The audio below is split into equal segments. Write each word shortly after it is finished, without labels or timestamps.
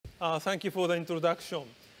Thank you for the introduction.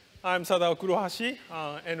 I'm Sadao Kurohashi,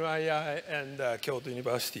 NII and Kyoto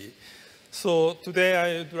University. So today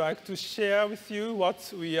I would like to share with you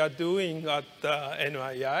what we are doing at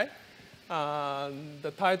NII.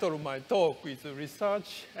 The title of my talk is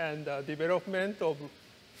Research and Development of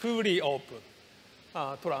Fully Open,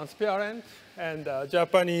 Transparent, and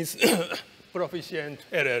Japanese Proficient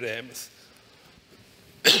LLMs.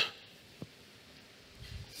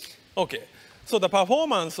 Okay, so the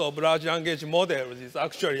performance of large language models is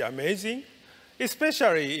actually amazing,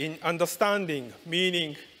 especially in understanding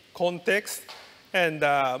meaning, context, and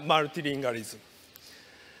multilingualism.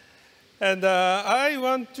 And I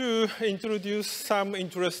want to introduce some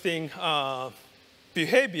interesting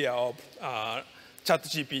behavior of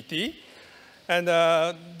ChatGPT. And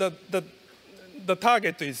the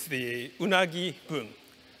target is the unagi bun.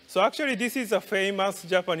 So actually, this is a famous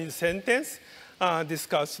Japanese sentence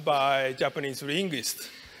discussed by Japanese linguists.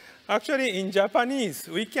 Actually, in Japanese,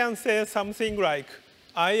 we can say something like,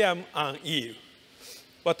 I am an eel.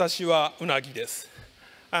 Watashi wa unagi desu.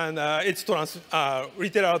 And its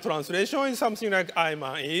literal translation is something like, I'm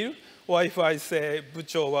an eel. Or if I say,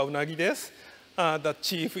 buchou wa unagi desu, the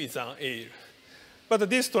chief is an eel. But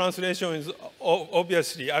this translation is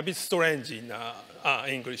obviously a bit strange in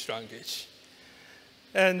English language.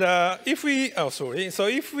 And if we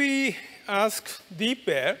ask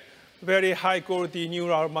DeepL, very high quality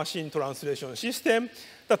neural machine translation system,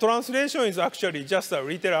 the translation is actually just a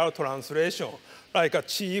literal translation, like a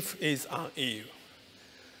chief is an eel.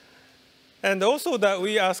 And also that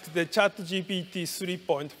we asked the ChatGPT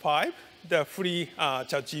 3.5, the free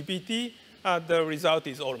ChatGPT, the result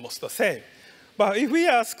is almost the same. But if we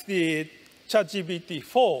ask the ChatGPT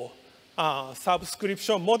 4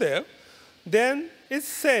 subscription model, then it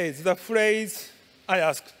says the phrase, I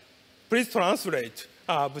asked, please translate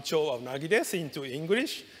buchou wa unagi desu into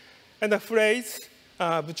English. And the phrase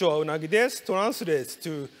buchou wa unagi desu translates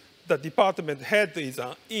to the department head is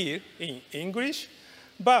an eel in English.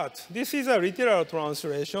 But this is a literal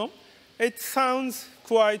translation. It sounds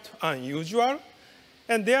quite unusual.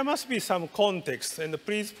 And there must be some context. And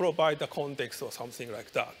please provide the context or something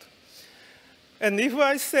like that. And if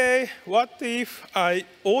I say, what if I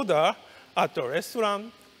order at a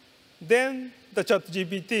restaurant, then the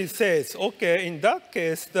ChatGPT says, OK, in that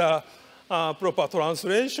case, the proper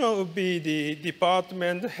translation would be the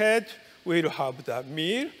department head will have the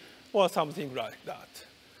meal or something like that.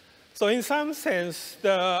 So in some sense,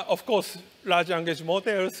 of course, large language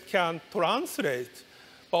models can translate,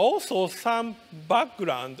 but also some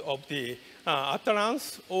background of the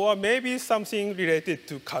utterance, or maybe something related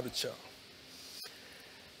to culture.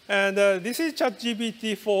 And this is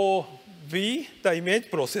ChatGPT 4V, the image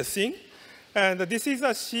processing. And this is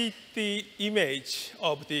a CT image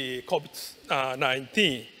of the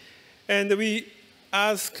COVID-19. And we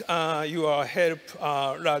ask your help,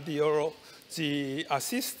 radiology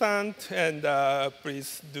assistant, and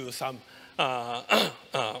please do some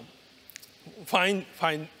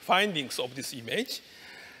findings of this image.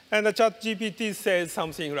 And the ChatGPT says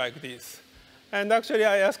something like this. And actually,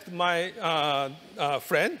 I asked my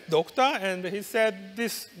friend, doctor, and he said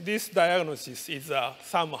this diagnosis is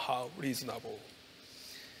somehow reasonable.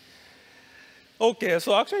 OK,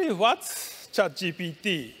 so actually, what's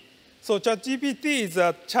ChatGPT? So ChatGPT is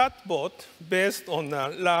a chatbot based on a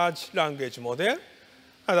large language model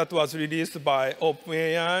that was released by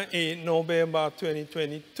OpenAI in November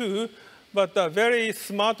 2022. But a very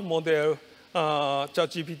smart model,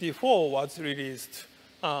 ChatGPT 4, was released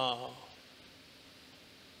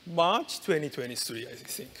March 2023, I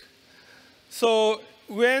think. So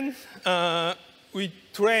when we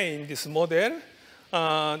train this model,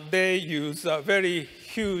 they use a very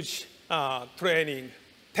huge training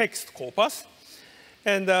text corpus.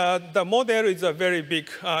 And the model is a very big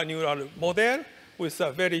neural model with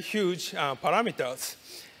very huge parameters.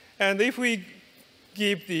 And if we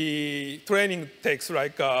give the training text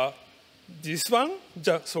like this one,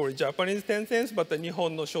 Japanese sentence, but the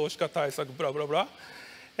Nihon no Shoushika Taisaku, blah, blah, blah.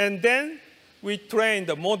 And then we train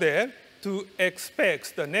the model to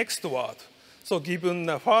expect the next word. So given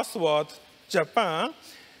the first word, Japan,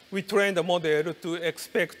 we train the model to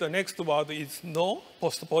expect the next word is no,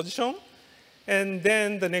 postposition. And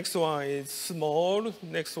then the next one is small,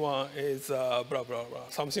 next one is blah, blah, blah,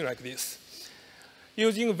 something like this.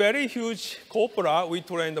 Using very huge corpora, we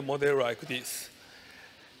train the model like this.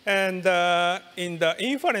 And in the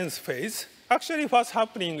inference phase, actually what's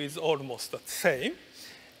happening is almost the same.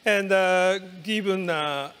 And given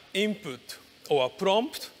input or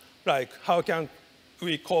prompt, like how can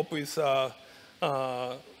we cope with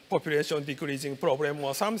population decreasing problem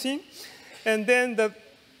or something, and then the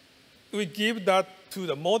we give that to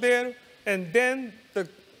the model, and then the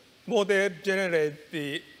model generates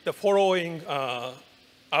the following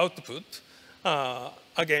output,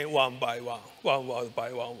 again, one by one word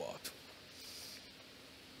by one word.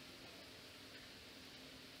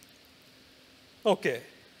 Okay,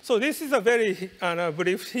 so this is a very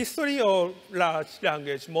brief history of large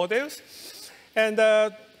language models. And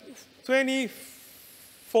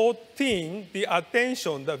 2014, the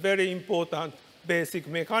attention, the very important basic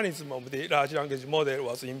mechanism of the large language model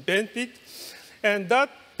was invented. And that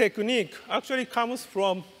technique actually comes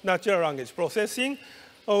from natural language processing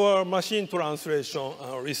or machine translation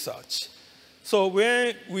research. So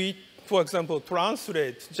when we, for example,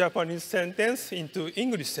 translate Japanese sentence into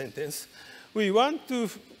English sentence, we want to,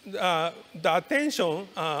 the attention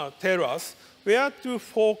tell us where to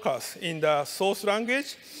focus in the source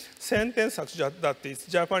language sentence, that is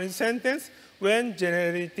Japanese sentence, when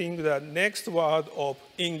generating the next word of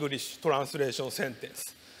English translation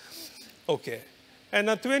sentence. Okay, and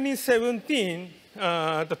in 2017,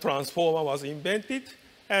 the transformer was invented,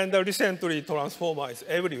 and recently transformer is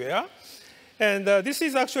everywhere. And this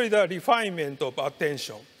is actually the refinement of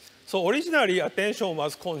attention. So originally, attention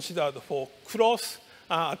was considered for cross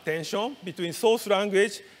attention between source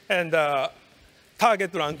language and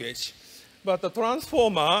target language. But the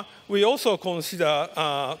transformer, we also consider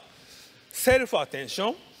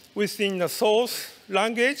self-attention within the source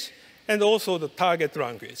language and also the target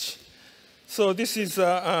language. So this is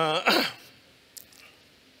how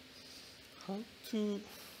to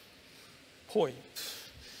point.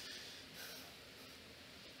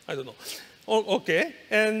 I don't know. Okay,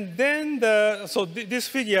 and then so this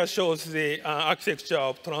figure shows the architecture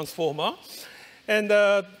of transformer. And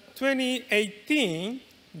 2018,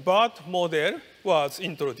 BART model was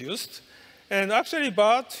introduced. And actually,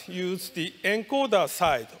 BART used the encoder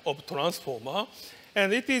side of transformer,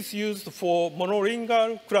 and it is used for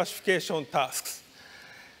monolingual classification tasks.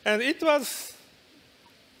 And it was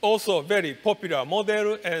also a very popular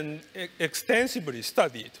model and extensively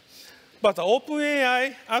studied. But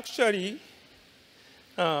OpenAI actually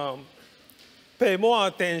pay more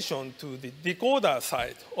attention to the decoder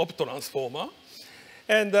side of transformer,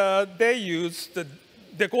 and they use the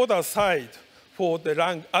decoder side for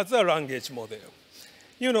the other language model.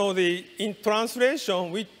 You know, in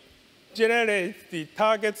translation, we generate the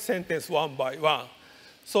target sentence one by one.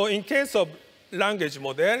 So in case of language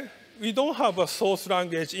model, we don't have a source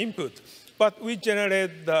language input, but we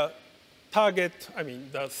generate the target,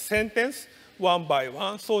 the sentence one by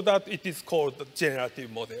one, so that it is called the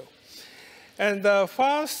generative model. And the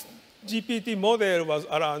first GPT model was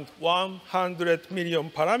around 100 million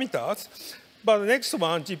parameters, but the next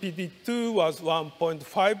one, GPT-2, was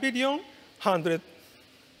 1.5 billion,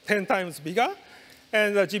 110 times bigger,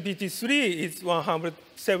 and the GPT-3 is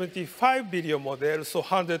 175 billion model, so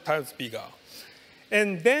 100 times bigger.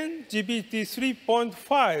 And then GPT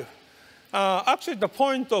 3.5, actually, the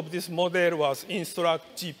point of this model was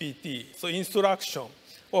instruct GPT, so instruction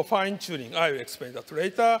or fine-tuning. I will explain that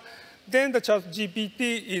later. Then the chat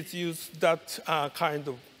GPT is used that kind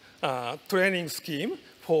of training scheme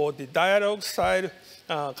for the dialogue style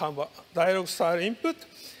input.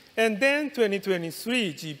 And then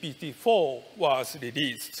 2023, GPT-4 was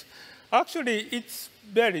released. Actually, it's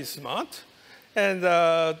very smart, and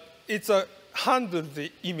it's handle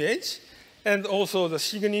the image, and also the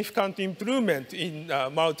significant improvement in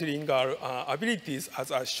multilingual abilities,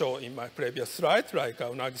 as I showed in my previous slide, like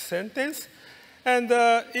Unagi sentence. And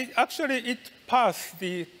it passed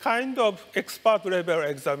the kind of expert level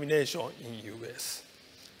examination in US.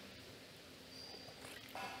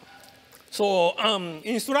 So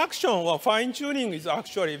instruction or fine-tuning is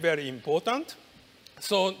actually very important.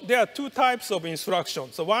 So there are two types of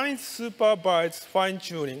instructions. So one is supervised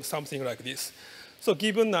fine-tuning, something like this. So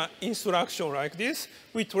given an instruction like this,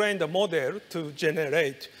 we train the model to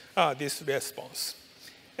generate this response.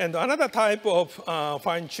 And another type of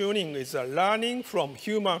fine-tuning is learning from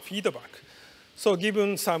human feedback. So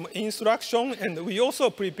given some instruction, and we also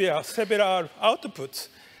prepare several outputs,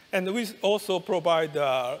 and we also provide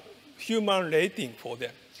human rating for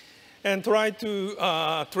them, and try to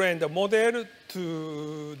train the model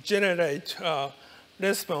to generate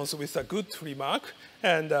response with a good remark,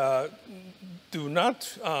 and do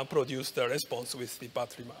not produce the response with the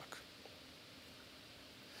bad remark.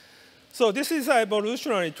 So this is an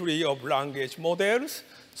evolutionary tree of language models.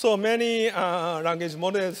 So many language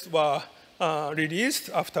models were released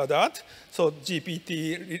after that. So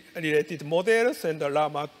GPT-related models and the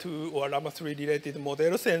Llama 2 or Llama 3-related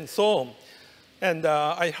models and so on. And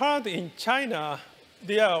I heard in China,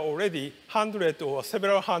 there are already 100 or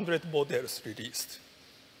several hundred models released.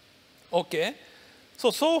 Okay,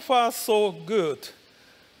 so far so good.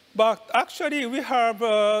 But actually, we have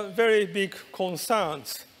very big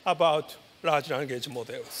concerns about large language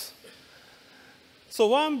models. So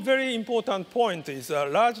one very important point is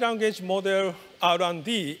large language model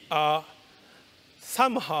R&D are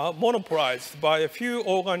somehow monopolized by a few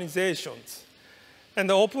organizations. And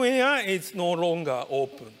the OpenAI is no longer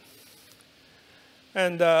open.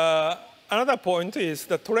 And another point is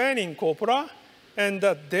the training corpora and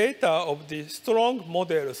the data of the strong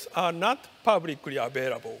models are not publicly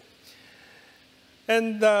available.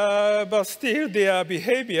 And, but still, their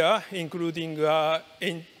behavior, including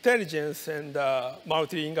intelligence and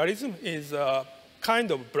multilingualism, is a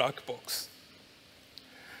kind of black box.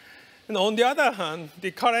 And on the other hand,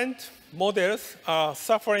 the current models are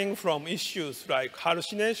suffering from issues like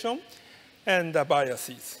hallucination and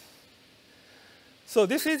biases. So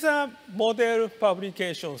this is a model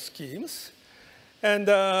publication schemes. And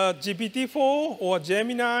GPT-4 or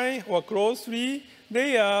Gemini or Claude 3,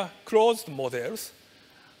 they are closed models.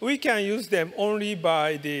 We can use them only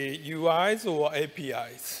by the UIs or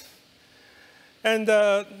APIs. And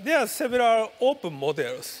there are several open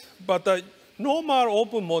models, but the normal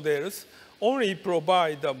open models only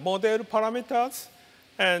provide the model parameters,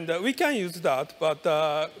 and we can use that, but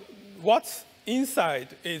what's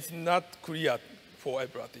inside is not clear for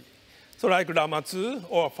everybody. So like Llama 2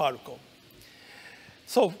 or Falcon.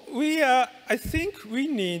 So I think we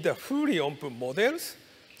need fully open models.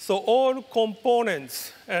 So all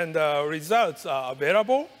components and results are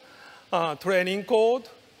available, training code,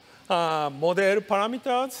 model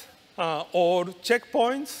parameters, all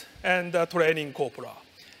checkpoints, and training corpora.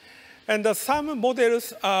 And some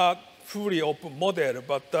models are fully open model,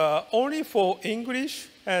 but only for English,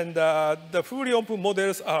 and the fully open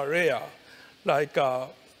models are rare, like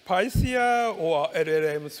Pythia or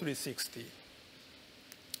LLM 360.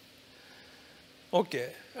 Okay,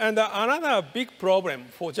 and another big problem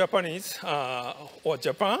for Japanese or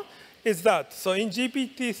Japan is that, so in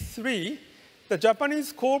GPT-3, the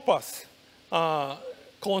Japanese corpus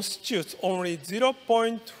constitutes only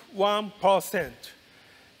 0.1%,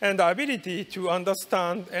 and the ability to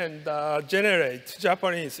understand and generate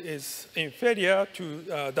Japanese is inferior to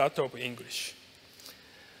that of English.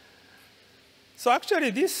 So actually,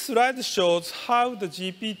 this slide shows how the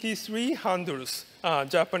GPT-3 handles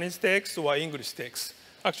Japanese text or English text.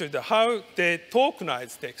 Actually, how they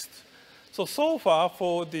tokenize text. So far,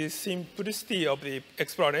 for the simplicity of the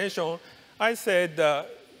explanation, I said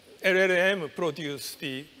LLM produced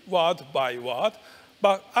the word by word.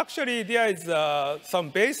 But actually, there is some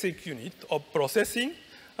basic unit of processing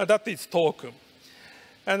that is token.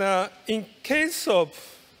 And in case of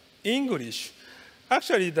English,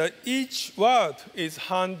 actually, each word is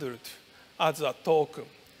handled as a token.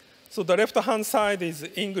 So the left-hand side is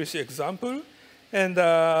English example, and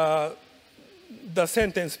the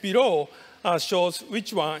sentence below shows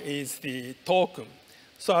which one is the token.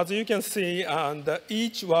 So as you can see,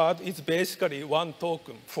 each word is basically one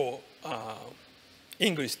token for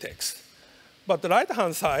English text. But the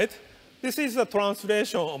right-hand side, this is a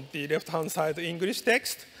translation of the left-hand side English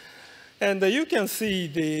text. And you can see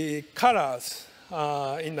the colors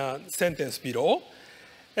in a sentence below.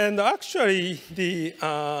 And actually,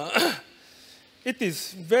 it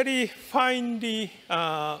is very finely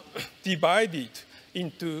divided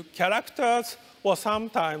into characters or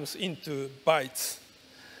sometimes into bytes.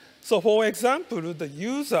 So for example, the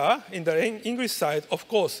user in the English side, of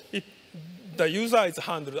course, the user is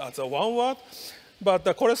handled as a one word, but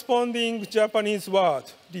the corresponding Japanese word,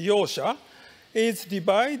 ryosha, is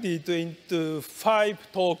divided into 5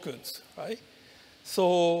 tokens, right?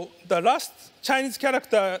 So the last Chinese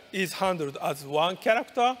character is handled as one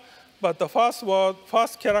character, but the first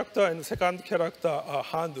character and the second character are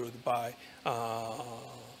handled by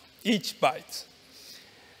each byte.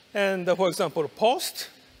 And for example, post,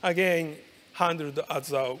 again, handled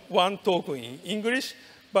as one token in English,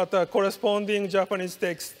 but the corresponding Japanese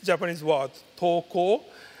text, Japanese word, toko,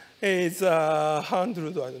 is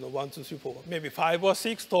handled, I don't know, 1, 2, 3, 4, maybe 5 or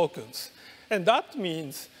 6 tokens. And that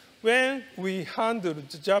means when we handle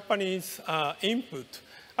the Japanese input,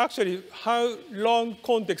 actually how long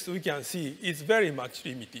context we can see is very much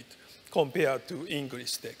limited compared to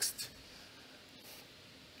English text.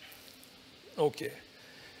 Okay.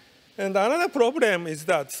 And another problem is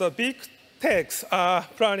that big techs are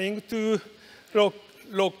planning to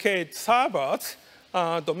locate servers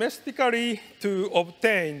domestically to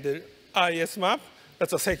obtain the ISMAP,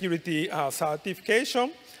 that's a security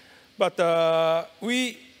certification. But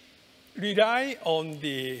we rely on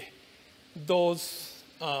those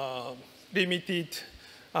limited,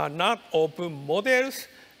 not open models,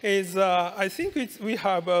 is I think we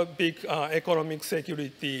have a big economic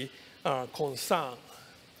security concern,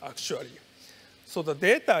 actually. So the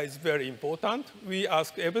data is very important. We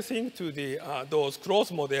ask everything to those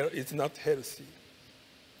closed model is not healthy.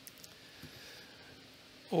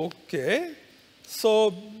 Okay, so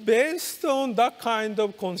based on that kind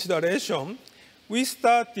of consideration, we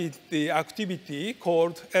started the activity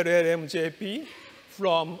called LLM JP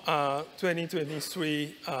from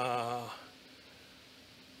 2023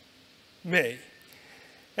 May.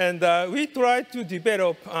 And we tried to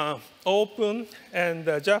develop open and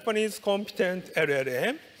Japanese competent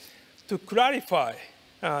LLM to clarify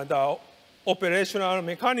the operational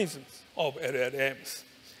mechanisms of LLMs.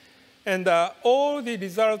 And all the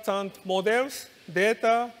resultant models,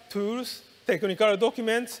 data, tools, technical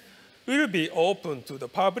documents will be open to the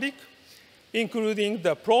public, including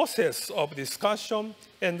the process of discussion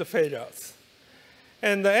and the failures.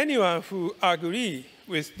 And anyone who agrees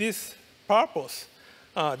with this purpose,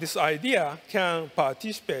 this idea, can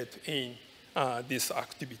participate in this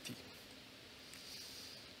activity.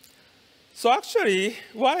 So actually,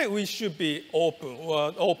 why we should be open,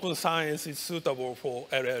 or open science is suitable for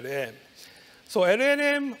LLM. So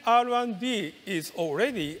LLM R&D is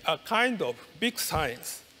already a kind of big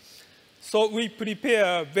science. So we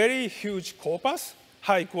prepare very huge corpus,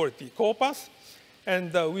 high quality corpus,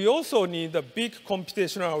 and we also need a big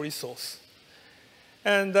computational resource.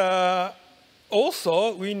 And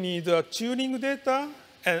also, we need tuning data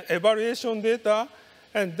and evaluation data,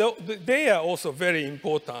 and they are also very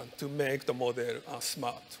important to make the model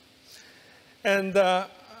smart. And I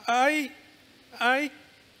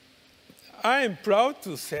am proud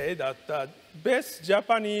to say that the best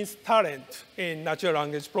Japanese talent in natural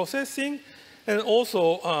language processing and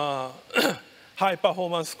also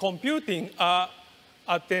high-performance computing are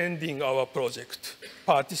attending our project,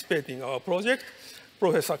 participating in our project.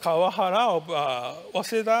 Professor Kawahara of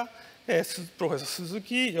Waseda, Professor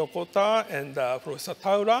Suzuki, Yokota, and Professor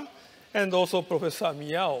Taura, and also Professor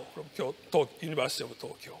Miyao from University of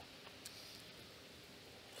Tokyo.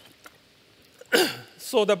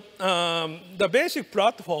 So the basic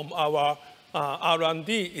platform, our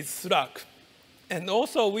R&D is Slack. And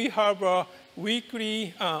also we have a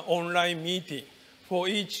weekly online meeting for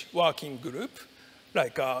each working group,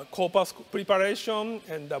 like corpus preparation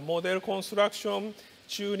and model construction,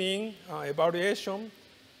 tuning, evaluation,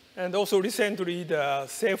 and also recently the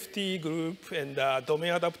safety group and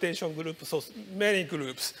domain adaptation group. So many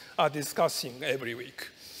groups are discussing every week.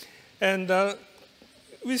 And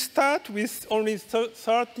we start with only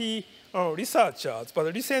 30 researchers,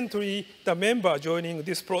 but recently the member joining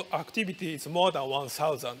this activity is more than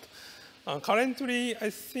 1,000. Currently, I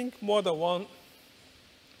think more than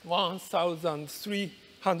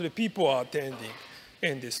 1,300 people are attending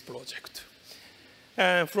in this project.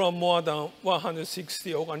 And from more than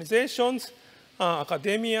 160 organizations,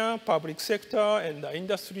 academia, public sector, and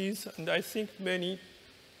industries, and I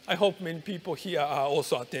hope many people here are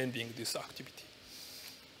also attending this activity.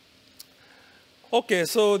 Okay,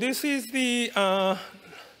 so this is the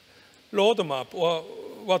roadmap, or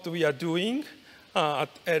what we are doing at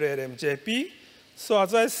LLM JP. So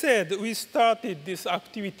as I said, we started this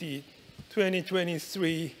activity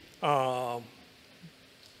 2023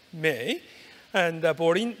 May, and a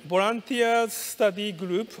volunteers study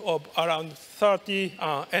group of around 30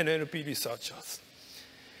 NLP researchers.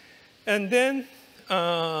 And then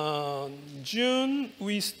June,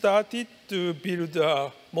 we started to build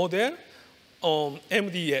a model on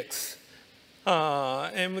MDX.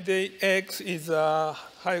 MDX is a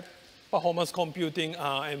high-performance computing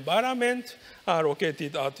environment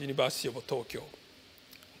located at University of Tokyo.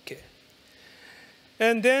 Okay.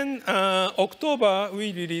 And then October,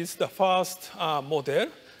 we released the first model,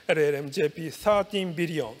 LLM JP 13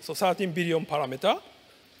 billion, so 13 billion parameter.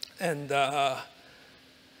 And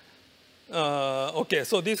okay,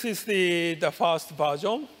 so this is the first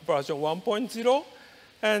version 1.0.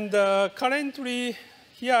 And currently,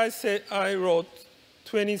 here I wrote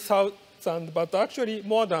 20,000, but actually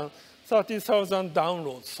more than 30,000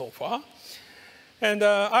 downloads so far. And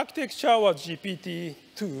architecture was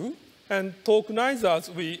GPT-2, and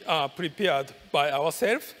tokenizers we prepared by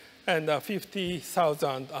ourselves, and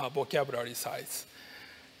 50,000 vocabulary size.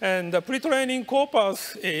 And the pre-training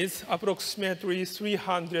corpus is approximately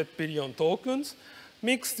 300 billion tokens,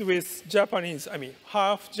 mixed with Japanese,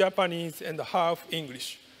 half Japanese and half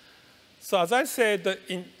English. So as I said,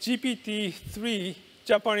 in GPT-3,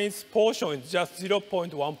 Japanese portion is just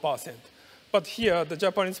 0.1%. But here, the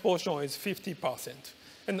Japanese portion is 50%.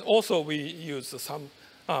 And also, we use some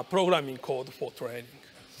programming code for training.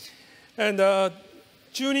 And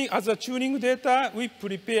as a tuning data, we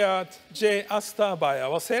prepared J-Aster by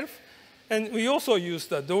ourselves. And we also used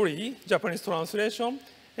the Dory, Japanese translation,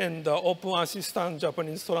 and the Open Assistant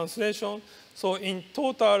Japanese translation. So in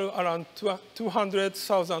total, around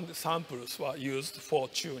 200,000 samples were used for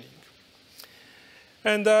tuning.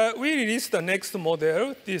 And we released the next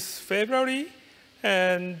model this February.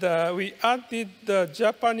 And we added the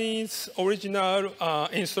Japanese original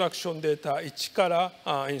instruction data,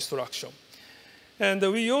 Ichikara instruction. And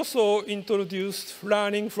we also introduced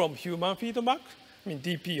learning from human feedback,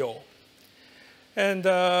 DPO. And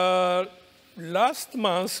last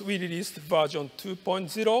month, we released version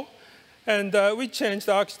 2.0. And we changed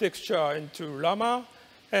the architecture into Llama.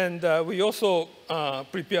 And we also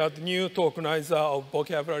prepared new tokenizer of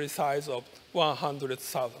vocabulary size of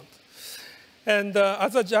 100,000. And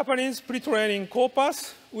as a Japanese pre-training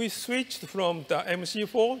corpus, we switched from the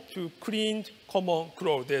MC4 to cleaned common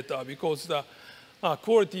crawl data because the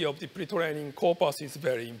quality of the pre-training corpus is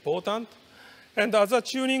very important. And as a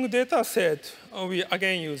tuning data set, we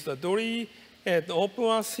again use the Dory and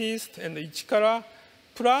OpenAssist and Ichikara.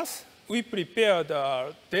 Plus, we prepared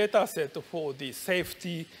a data set for the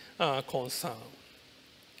safety concern.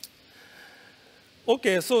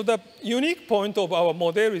 OK, so the unique point of our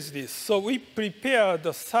model is this. So we prepared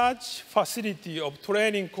the search facility of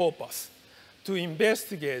training corpus to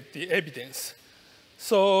investigate the evidence.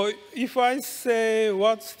 So if I say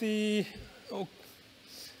what's the,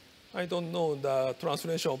 I don't know the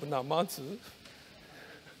translation of namatsu,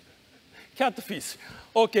 catfish.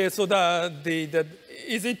 OK, so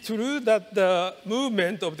is it true that the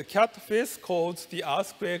movement of the catfish caused the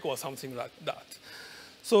earthquake or something like that?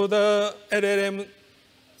 So the LLM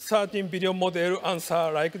 13 billion model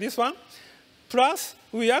answer like this one. Plus,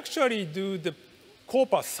 we actually do the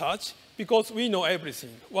corpus search because we know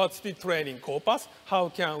everything. What's the training corpus? How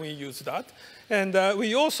can we use that? And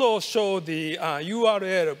we also show the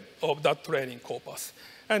URL of that training corpus.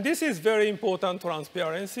 And this is very important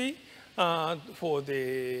transparency for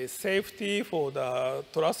the safety, for the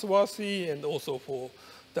trustworthy, and also for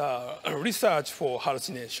the research for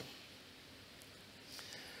hallucination.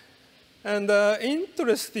 And the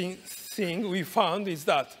interesting thing we found is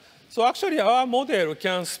that, so actually our model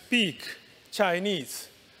can speak Chinese,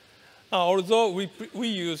 although we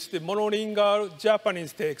use the monolingual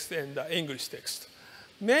Japanese text and English text.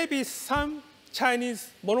 Maybe some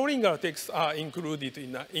Chinese monolingual texts are included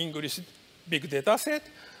in the English big data set,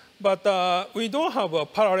 but we don't have a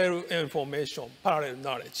parallel information, parallel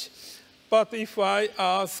knowledge. But if I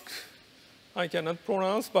ask, I cannot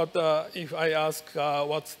pronounce, but if I ask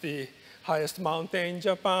what's the highest mountain in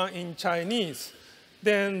Japan in Chinese,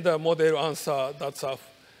 then the model answer that's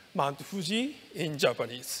Mount Fuji in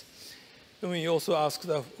Japanese. And we also ask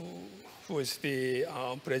who is the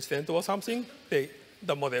president or something,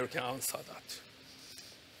 the model can answer that.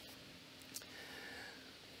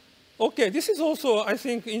 OK, this is also, I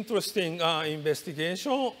think, interesting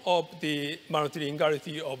investigation of the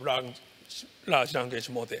multilinguality of large language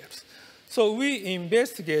models. So we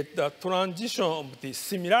investigate the transition of the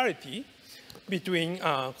similarity between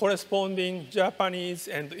corresponding Japanese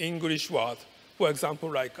and English words, for example,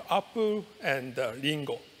 like apple and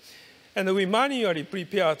lingo. And we manually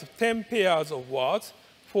prepared 10 pairs of words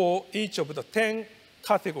for each of the 10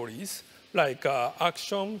 categories, like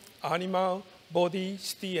action, animal, body,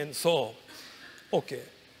 city, and so on. OK.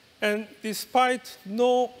 And despite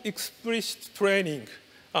no explicit training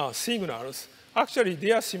signals, actually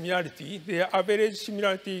their similarity, their average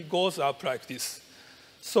similarity goes up like this.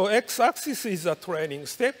 So x-axis is a training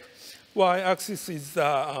step, y-axis is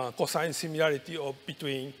the cosine similarity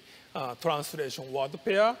between translation word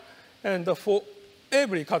pair. And for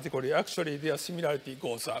every category, actually their similarity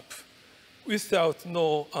goes up without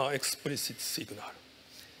no explicit signal.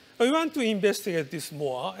 We want to investigate this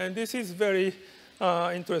more, and this is very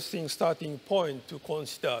interesting starting point to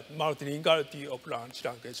consider multilinguality of large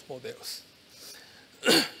language models.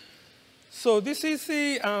 So this is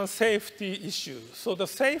the safety issue. So the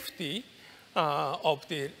safety of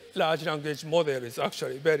the large language model is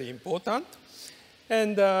actually very important.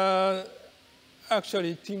 And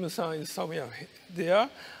actually, Tim-san is somewhere there.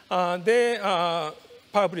 They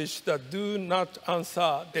published the do not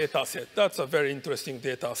answer data set. That's a very interesting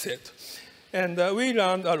data set. And we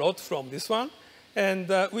learned a lot from this one. And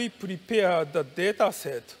we prepared the data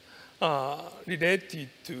set related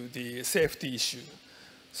to the safety issue.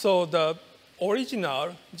 So the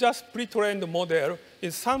original, just pre-trained model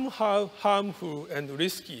is somehow harmful and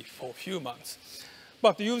risky for humans.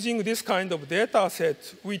 But using this kind of data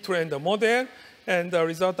set, we trained the model, and the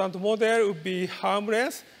resultant model would be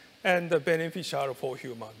harmless and beneficial for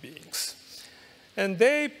human beings. And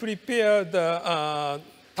they prepared the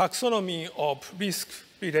taxonomy of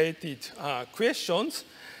risk-related questions.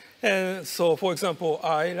 And so, for example,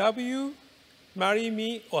 I love you, marry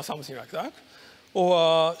me, or something like that.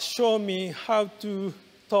 Or show me how to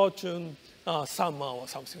torture someone or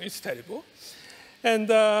something. It's terrible.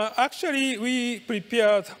 And actually, we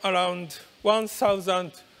prepared around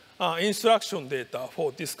 1,000 instruction data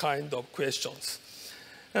for this kind of questions.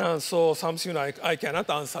 And so something like, I cannot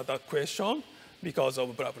answer that question because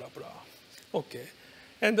of blah, blah, blah. OK.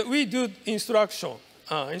 And we do instruction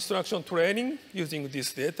training using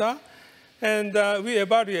this data. And we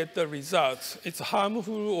evaluate the results. It's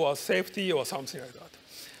harmful or safety or something like that.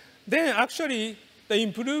 Then actually, the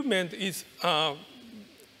improvement is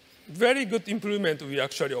very good improvement we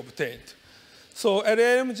actually obtained. So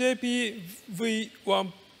LLM-JP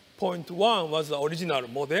v1.1 was the original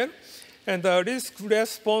model. And the risk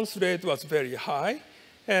response rate was very high.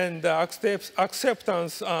 And the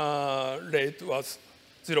acceptance rate was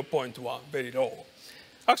 0.1, very low.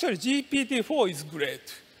 Actually, GPT-4 is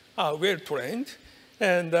great, well trained.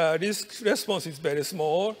 And risk response is very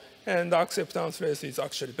small. And the acceptance rate is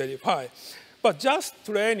actually very high. But just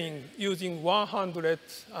training using 100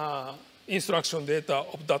 instruction data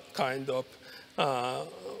of that kind of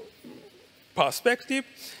perspective,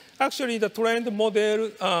 actually the trained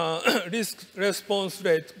model risk response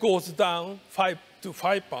rate goes down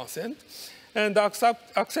 5%, and the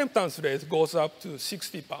acceptance rate goes up to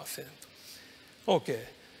 60%. Okay.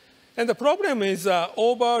 And the problem is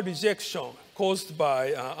over rejection caused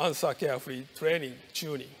by answer carefully training,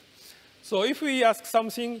 tuning. So if we ask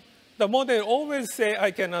something, the model always say,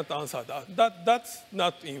 I cannot answer that. That's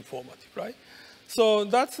not informative, right? So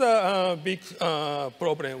that's a big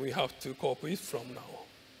problem we have to cope with from now on.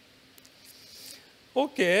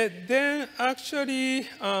 OK, then actually,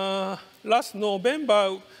 last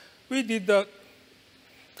November, we did a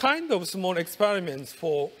kind of small experiments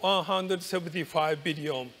for 175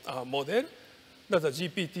 billion model. That's a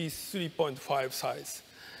GPT 3.5 size.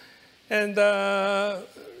 And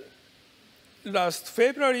last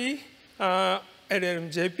February,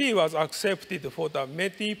 LLM-JP was accepted for the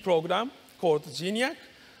METI program called GENIAC,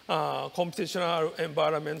 Computational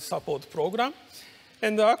Environment Support Program.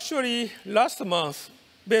 And actually, last month,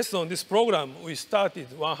 based on this program, we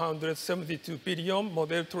started 172 billion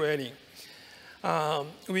model training.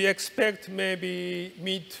 We expect maybe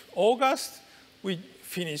mid-August, we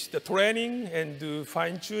finish the training and do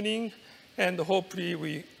fine-tuning, and hopefully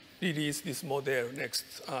we release this model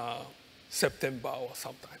next September or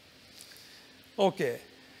sometime. OK.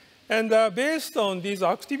 And based on these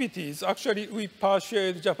activities, actually, we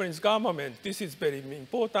persuade the Japanese government. This is very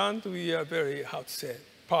important. We are very, how to say,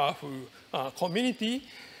 powerful community.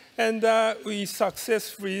 And we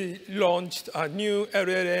successfully launched a new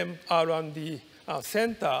LLM R&D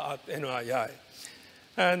center at NII.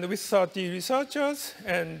 And with 30 researchers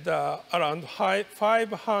and around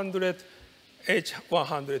 500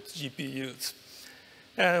 H100 GPUs.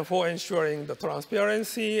 And for ensuring the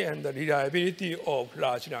transparency and the reliability of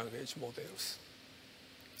large language models.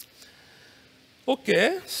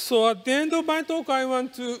 OK, so at the end of my talk, I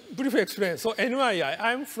want to briefly explain. So NII,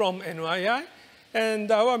 I'm from NII.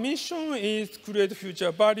 And our mission is to create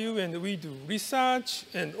future value. And we do research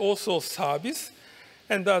and also service.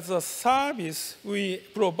 And as a service, we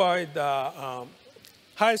provide a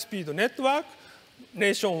high-speed network,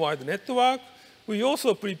 nationwide network. We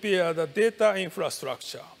also prepare the data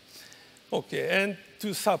infrastructure, okay, and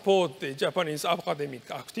to support the Japanese academic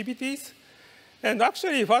activities. And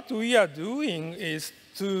actually, what we are doing is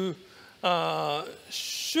to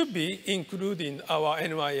should be including our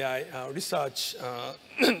NYI research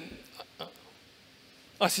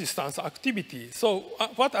assistance activity. So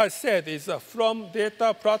what I said is from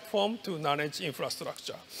data platform to knowledge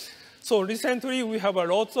infrastructure. So recently, we have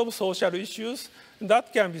lots of social issues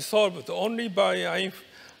that can be solved only by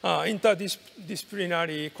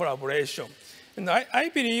interdisciplinary collaboration. And I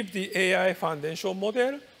believe the AI foundation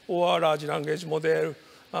model or large language model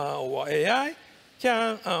or AI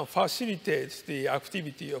can facilitate the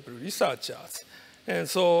activity of researchers. And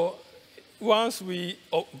so once we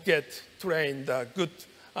get trained a good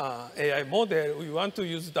AI model, we want to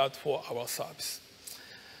use that for our service.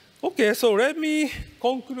 OK, so let me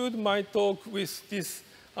conclude my talk with this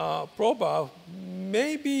proverb,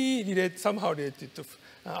 maybe somehow related to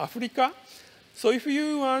Africa. So if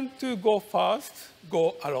you want to go fast,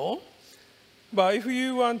 go alone. But if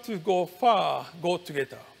you want to go far, go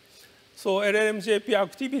together. So LLM-JP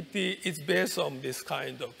activity is based on this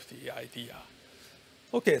kind of the idea.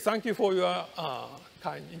 OK, thank you for your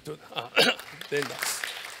kind attendance.